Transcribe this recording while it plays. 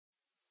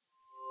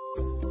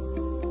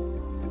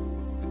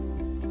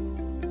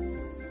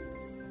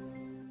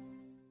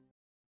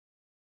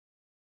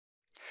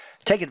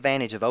Take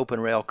advantage of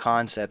OpenRail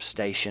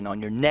ConceptStation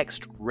on your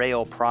next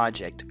rail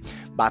project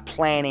by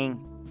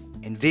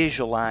planning and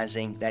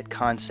visualizing that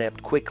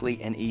concept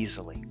quickly and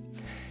easily.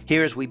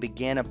 Here, as we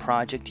begin a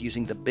project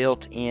using the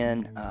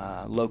built-in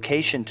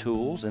location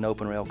tools in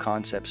OpenRail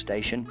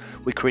ConceptStation,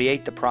 we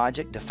create the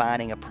project,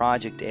 defining a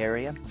project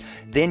area.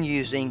 Then,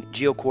 using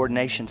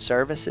geocoordination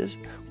services,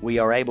 we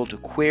are able to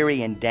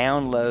query and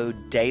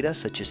download data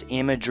such as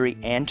imagery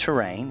and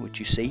terrain, which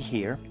you see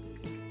here.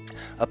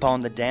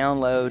 Upon the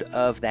download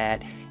of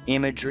that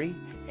imagery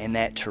and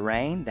that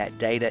terrain, that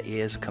data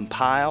is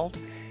compiled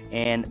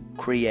and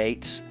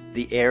creates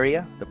the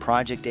area, the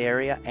project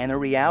area, and a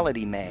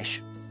reality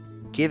mesh,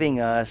 giving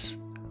us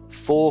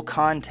full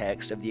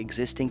context of the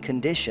existing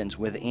conditions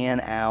within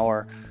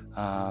our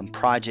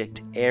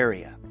project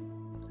area.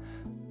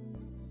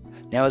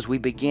 Now, as we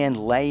begin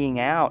laying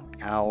out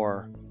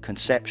our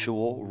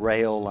conceptual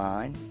rail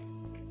line,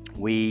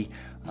 we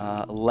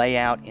lay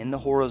out in the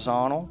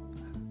horizontal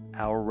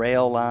our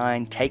rail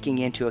line, taking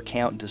into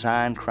account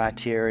design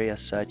criteria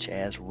such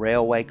as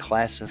railway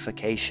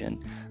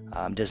classification,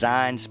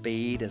 design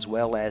speed, as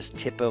well as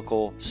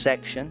typical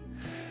section.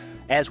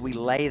 As we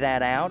lay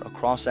that out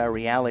across our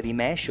reality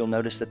mesh, you'll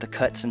notice that the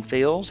cuts and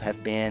fills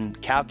have been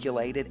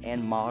calculated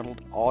and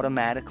modeled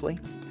automatically.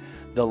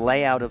 The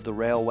layout of the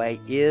railway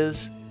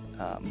is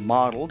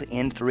modeled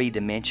in 3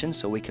 dimensions,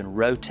 so we can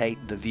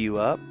rotate the view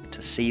up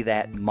to see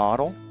that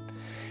model.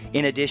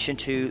 In addition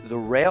to the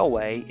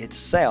railway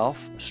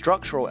itself,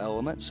 structural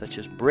elements such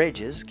as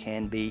bridges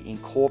can be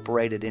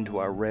incorporated into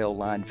our rail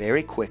line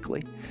very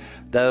quickly.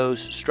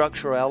 Those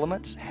structural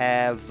elements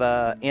have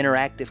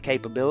interactive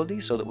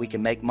capabilities so that we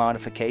can make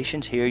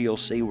modifications. Here you'll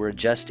see we're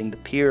adjusting the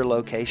pier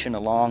location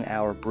along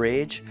our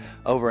bridge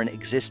over an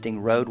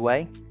existing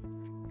roadway.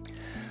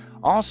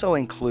 Also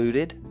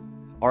included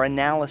are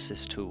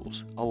analysis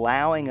tools,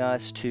 allowing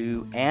us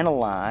to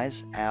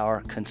analyze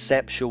our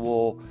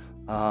conceptual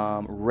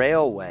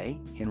railway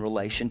in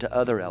relation to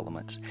other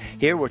elements.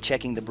 Here we're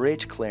checking the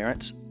bridge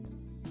clearance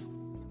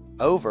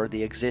over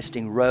the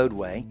existing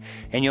roadway,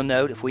 and you'll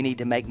note if we need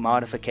to make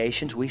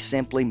modifications, we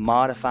simply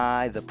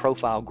modify the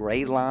profile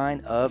grade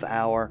line of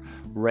our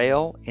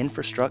rail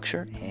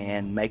infrastructure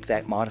and make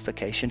that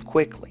modification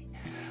quickly.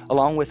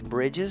 Along with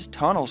bridges,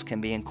 tunnels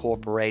can be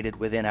incorporated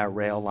within our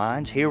rail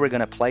lines. Here we're going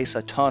to place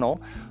a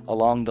tunnel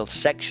along the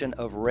section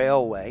of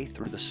railway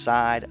through the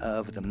side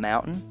of the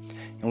mountain,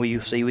 and you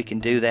see we can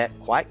do that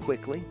quite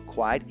quickly,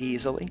 quite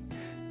easily.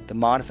 The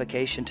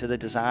modification to the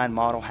design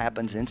model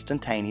happens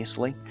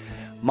instantaneously.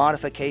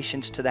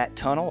 Modifications to that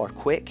tunnel are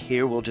quick.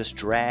 Here we'll just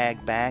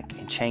drag back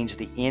and change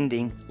the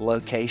ending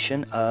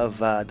location of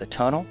the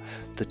tunnel.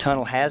 The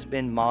tunnel has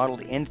been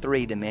modeled in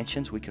 3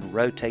 dimensions. We can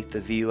rotate the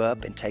view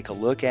up and take a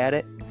look at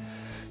it.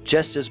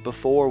 Just as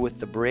before with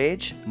the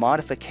bridge,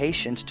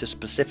 modifications to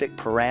specific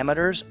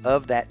parameters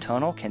of that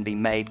tunnel can be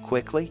made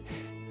quickly,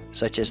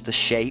 such as the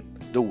shape,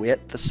 the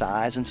width, the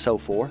size, and so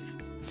forth.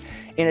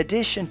 In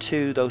addition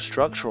to those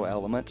structural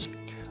elements,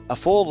 a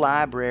full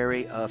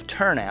library of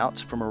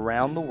turnouts from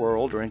around the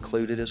world are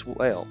included as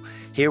well.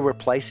 Here we're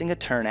placing a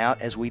turnout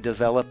as we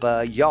develop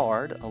a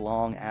yard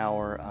along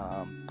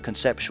our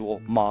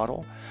conceptual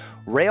model.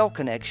 Rail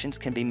connections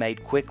can be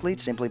made quickly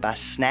simply by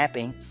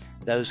snapping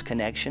those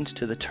connections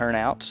to the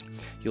turnouts.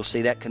 You'll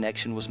see that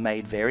connection was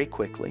made very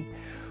quickly.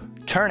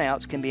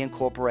 Turnouts can be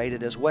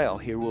incorporated as well.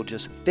 Here we'll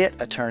just fit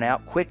a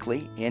turnout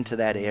quickly into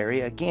that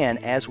area, again,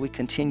 as we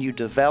continue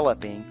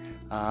developing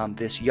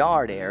this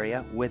yard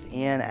area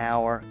within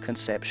our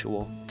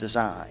conceptual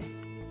design.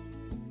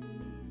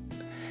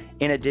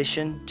 In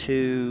addition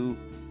to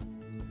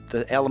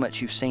the elements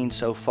you've seen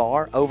so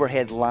far,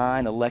 overhead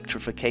line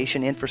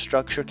electrification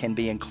infrastructure can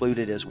be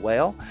included as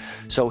well.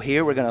 So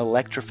here we're going to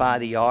electrify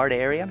the yard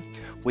area.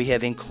 We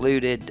have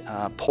included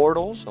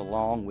portals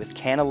along with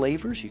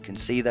cantilevers. You can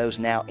see those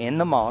now in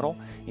the model,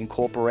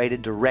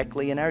 incorporated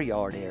directly in our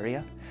yard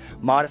area.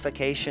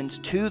 Modifications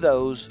to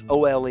those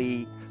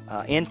OLE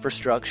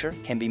infrastructure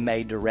can be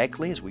made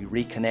directly as we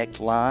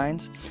reconnect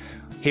lines.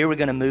 Here we're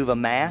going to move a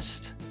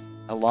mast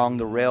along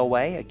the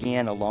railway,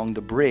 again along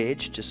the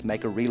bridge, just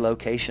make a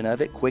relocation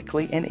of it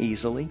quickly and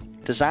easily.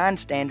 Design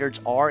standards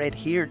are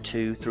adhered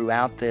to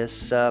throughout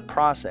this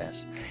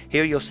process.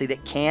 Here you'll see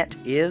that cant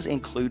is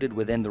included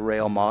within the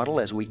rail model.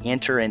 As we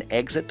enter and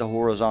exit the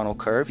horizontal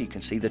curve, you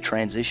can see the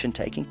transition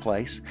taking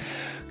place.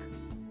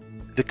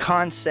 The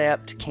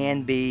concept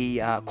can be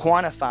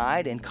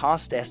quantified and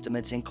cost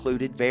estimates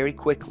included very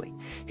quickly.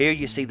 Here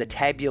you see the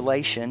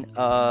tabulation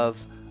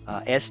of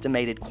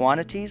estimated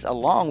quantities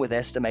along with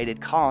estimated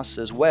costs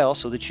as well,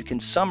 so that you can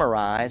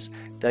summarize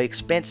the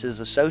expenses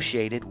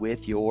associated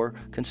with your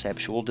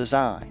conceptual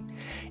design.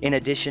 In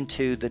addition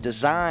to the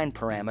design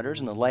parameters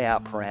and the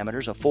layout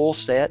parameters, a full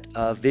set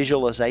of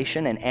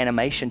visualization and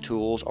animation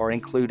tools are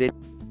included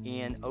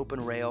in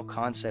OpenRail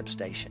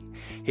ConceptStation.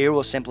 Here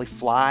we'll simply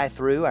fly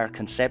through our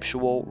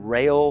conceptual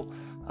rail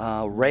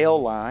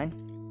line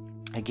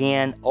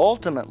Again,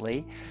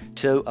 ultimately,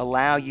 to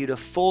allow you to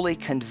fully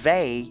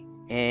convey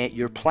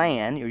your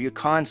plan or your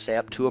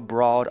concept to a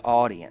broad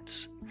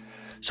audience.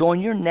 So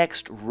on your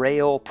next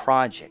rail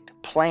project,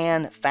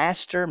 plan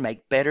faster,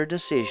 make better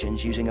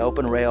decisions using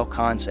OpenRail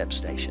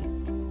ConceptStation.